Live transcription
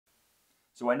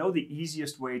So I know the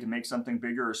easiest way to make something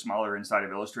bigger or smaller inside of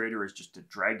Illustrator is just to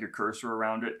drag your cursor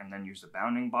around it and then use the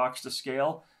bounding box to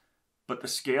scale. But the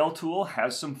scale tool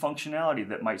has some functionality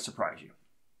that might surprise you.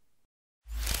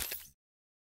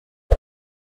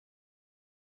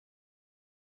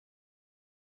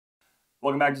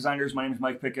 Welcome back, designers. My name is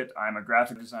Mike Pickett. I'm a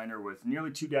graphic designer with nearly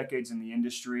 2 decades in the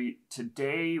industry.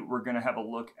 Today, we're going to have a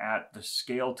look at the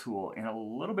scale tool in a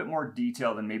little bit more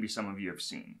detail than maybe some of you have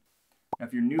seen. Now,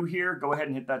 if you're new here, go ahead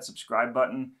and hit that subscribe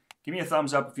button. Give me a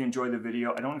thumbs up if you enjoyed the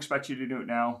video. I don't expect you to do it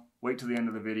now. Wait till the end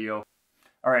of the video.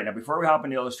 All right, now before we hop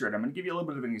into Illustrator, I'm going to give you a little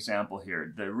bit of an example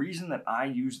here. The reason that I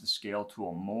use the scale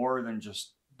tool more than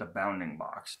just the bounding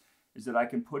box is that I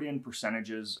can put in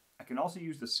percentages. I can also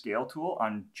use the scale tool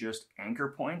on just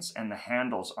anchor points and the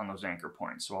handles on those anchor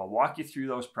points. So I'll walk you through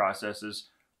those processes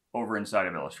over inside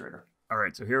of Illustrator. All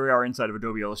right, so here we are inside of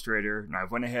Adobe Illustrator. Now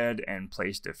I've went ahead and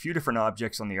placed a few different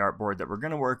objects on the artboard that we're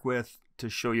going to work with to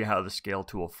show you how the scale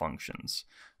tool functions.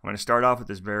 I'm going to start off with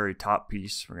this very top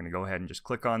piece. We're going to go ahead and just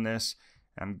click on this.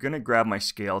 I'm going to grab my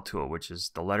scale tool, which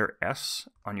is the letter S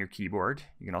on your keyboard.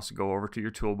 You can also go over to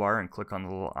your toolbar and click on the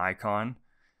little icon.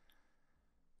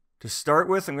 To start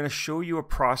with, I'm going to show you a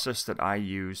process that I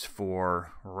use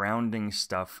for rounding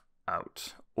stuff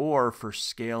out or for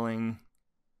scaling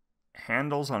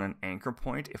handles on an anchor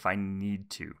point if I need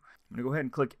to. I'm going to go ahead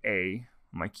and click A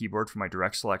on my keyboard for my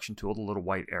direct selection tool, the little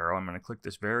white arrow. I'm going to click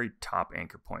this very top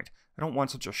anchor point. I don't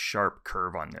want such a sharp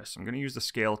curve on this. I'm going to use the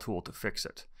scale tool to fix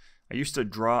it. I used to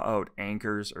draw out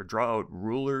anchors or draw out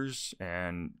rulers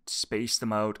and space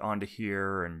them out onto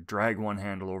here and drag one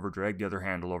handle over, drag the other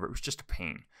handle over. It was just a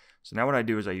pain. So now what I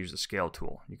do is I use the scale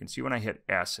tool. You can see when I hit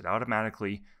S, it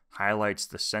automatically highlights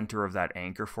the center of that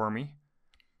anchor for me.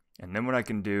 And then what I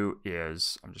can do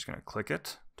is I'm just going to click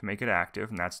it to make it active,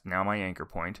 and that's now my anchor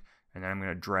point. And then I'm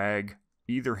going to drag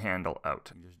either handle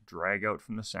out and just drag out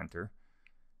from the center.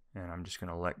 And I'm just going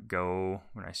to let go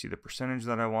when I see the percentage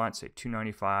that I want, say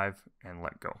 295, and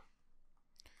let go.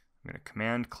 I'm going to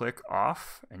command click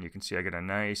off, and you can see I get a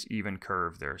nice even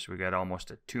curve there. So we got almost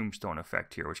a tombstone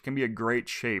effect here, which can be a great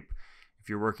shape if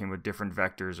you're working with different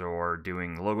vectors or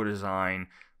doing logo design,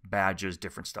 badges,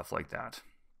 different stuff like that.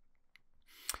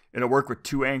 It'll work with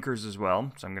 2 anchors as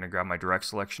well. So I'm going to grab my direct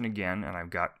selection again, and I've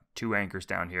got 2 anchors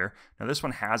down here. Now this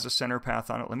one has a center path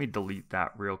on it. Let me delete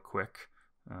that real quick.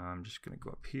 I'm just going to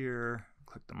go up here,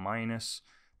 click the minus,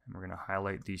 and we're going to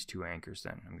highlight these 2 anchors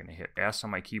then. I'm going to hit S on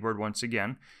my keyboard once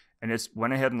again, and it's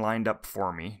went ahead and lined up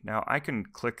for me. Now I can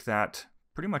click that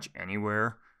pretty much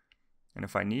anywhere, and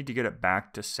if I need to get it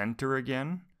back to center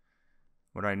again,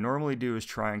 what I normally do is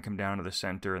try and come down to the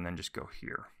center and then just go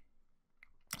here.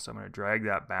 So I'm going to drag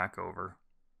that back over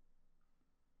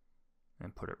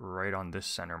and put it right on this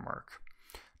center mark.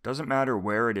 Doesn't matter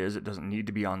where it is, it doesn't need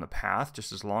to be on the path,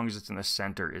 just as long as it's in the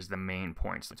center is the main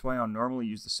point. So that's why I'll normally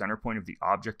use the center point of the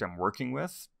object I'm working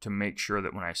with to make sure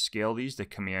that when I scale these, they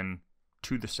come in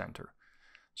to the center.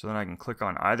 So then I can click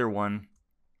on either one,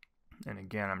 and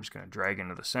again, I'm just going to drag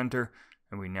into the center,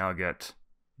 and we now get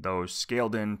those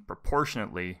scaled in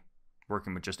proportionately,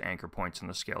 working with just anchor points in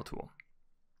the scale tool.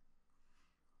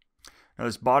 Now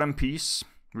this bottom piece,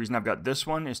 the reason I've got this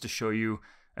one is to show you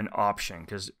an option,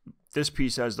 because this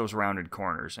piece has those rounded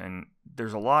corners, and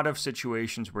there's a lot of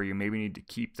situations where you maybe need to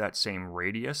keep that same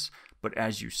radius, but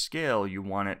as you scale, you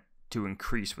want it to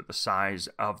increase with the size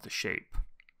of the shape.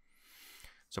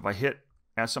 So if I hit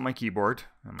S on my keyboard,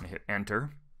 I'm going to hit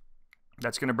enter.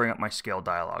 That's going to bring up my scale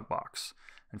dialog box.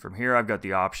 And from here, I've got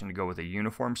the option to go with a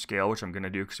uniform scale, which I'm going to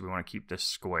do because we want to keep this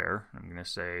square. I'm going to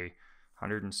say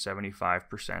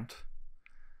 175%.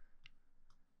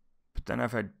 But then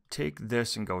if I take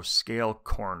this and go scale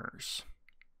corners,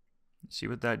 see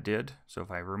what that did? So if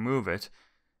I remove it,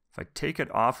 if I take it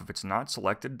off, if it's not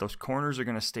selected, those corners are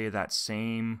going to stay that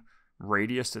same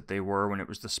radius that they were when it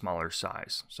was the smaller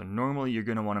size. So normally you're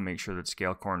going to want to make sure that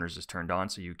scale corners is turned on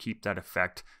so you keep that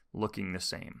effect looking the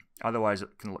same. Otherwise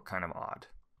it can look kind of odd.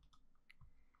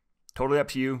 Totally up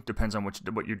to you, depends on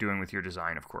what you're doing with your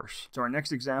design, of course. So our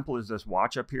next example is this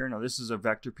watch up here. Now this is a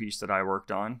vector piece that I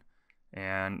worked on,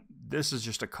 and this is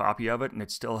just a copy of it, and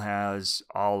it still has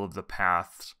all of the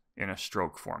paths in a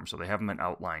stroke form, so they haven't been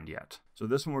outlined yet. So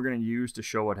this one we're going to use to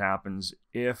show what happens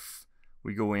if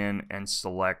we go in and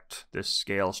select this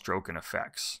scale, stroke, and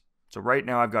effects. So right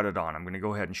now I've got it on. I'm going to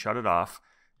go ahead and shut it off,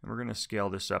 and we're going to scale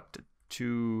this up to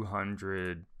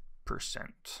 200%.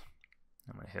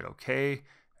 I'm going to hit OK,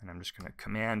 and I'm just going to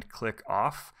command click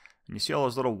off. And you see all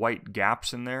those little white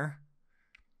gaps in there?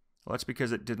 Well, that's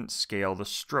because it didn't scale the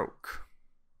stroke.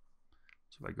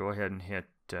 So So if I go ahead and hit,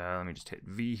 let me just hit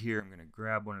V here. I'm going to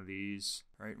grab one of these.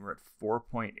 All right, and we're at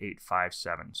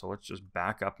 4.857. So let's just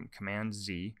back up and Command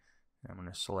Z. I'm going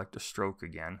to select a stroke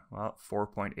again. Well,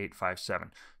 4.857.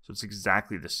 So it's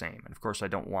exactly the same. And of course, I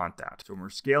don't want that. So when we're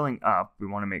scaling up, we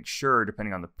want to make sure,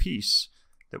 depending on the piece,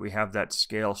 that we have that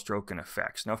scale, stroke, and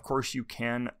effects. Now, of course, you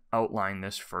can outline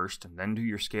this first and then do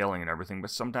your scaling and everything, but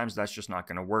sometimes that's just not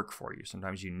going to work for you.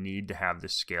 Sometimes you need to have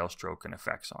this scale, stroke, and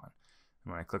effects on.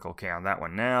 And when I click OK on that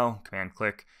one now, Command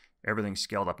click, everything's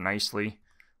scaled up nicely.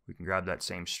 We can grab that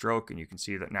same stroke, and you can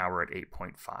see that now we're at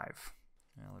 8.5.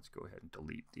 Now let's go ahead and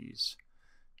delete these.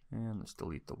 And let's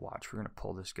delete the watch. We're going to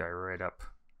pull this guy right up,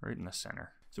 right in the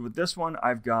center. So with this one,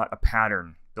 I've got a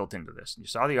pattern built into this. You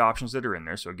saw the options that are in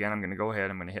there. So again, I'm going to go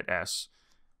ahead. I'm going to hit S.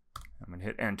 I'm going to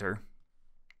hit Enter.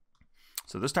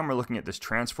 So this time we're looking at this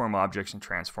transform objects and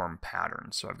transform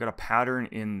patterns. So I've got a pattern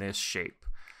in this shape.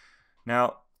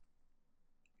 Now,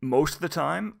 most of the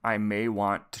time, I may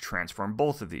want to transform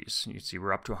both of these. You can see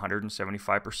we're up to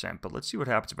 175%, but let's see what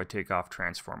happens if I take off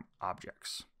transform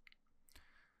objects.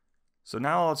 So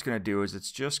now all it's going to do is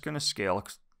it's just going to scale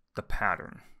the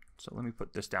pattern. So let me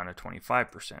put this down to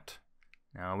 25%.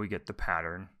 Now we get the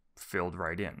pattern filled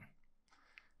right in.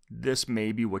 This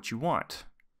may be what you want.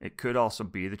 It could also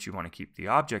be that you want to keep the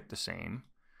object the same,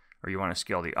 or you want to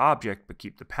scale the object but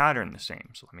keep the pattern the same.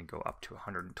 So let me go up to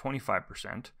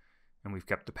 125%. And we've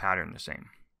kept the pattern the same.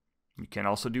 You can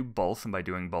also do both, and by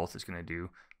doing both, it's going to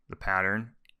do the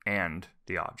pattern and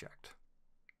the object.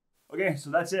 Okay,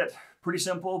 so that's it. Pretty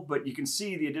simple, but you can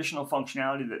see the additional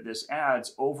functionality that this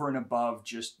adds over and above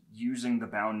just using the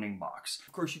bounding box.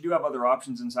 Of course, you do have other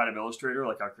options inside of Illustrator,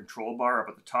 like our control bar up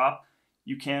at the top.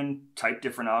 You can type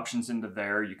different options into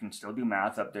there. You can still do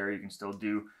math up there. You can still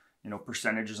do,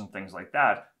 percentages and things like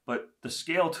that. But the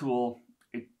scale tool,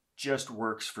 it just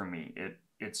works for me.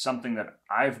 It's something that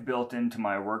I've built into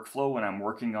my workflow when I'm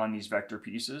working on these vector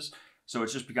pieces. So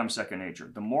it's just become second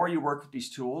nature. The more you work with these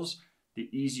tools, the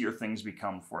easier things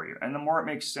become for you. And the more it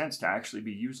makes sense to actually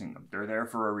be using them. They're there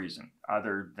for a reason,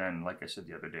 other than, like I said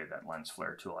the other day, that lens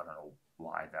flare tool. I don't know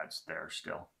why that's there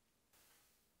still.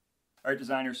 All right,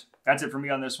 designers, that's it for me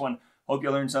on this one. Hope you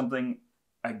learned something.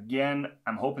 Again,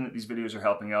 I'm hoping that these videos are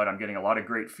helping out. I'm getting a lot of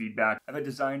great feedback. I've had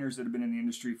designers that have been in the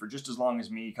industry for just as long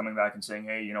as me coming back and saying,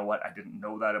 hey, you know what? I didn't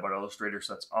know that about Illustrator,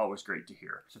 so that's always great to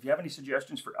hear. So if you have any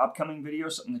suggestions for upcoming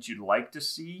videos, something that you'd like to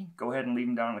see, go ahead and leave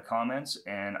them down in the comments,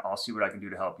 and I'll see what I can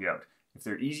do to help you out. If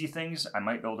they're easy things, I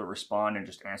might be able to respond and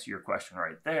just answer your question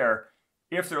right there.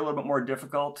 If they're a little bit more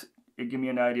difficult, it'd give me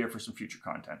an idea for some future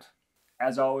content.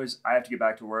 As always, I have to get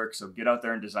back to work, so get out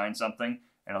there and design something,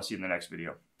 and I'll see you in the next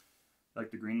video. Like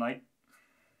the green light?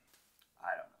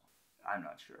 I don't know. I'm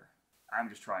not sure. I'm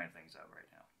just trying things out right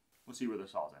now. We'll see where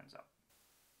this all ends up.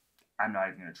 I'm not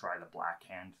even going to try the black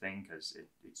hand thing because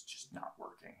it's just not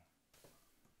working.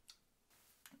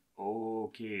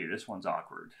 Okay, this one's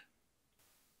awkward.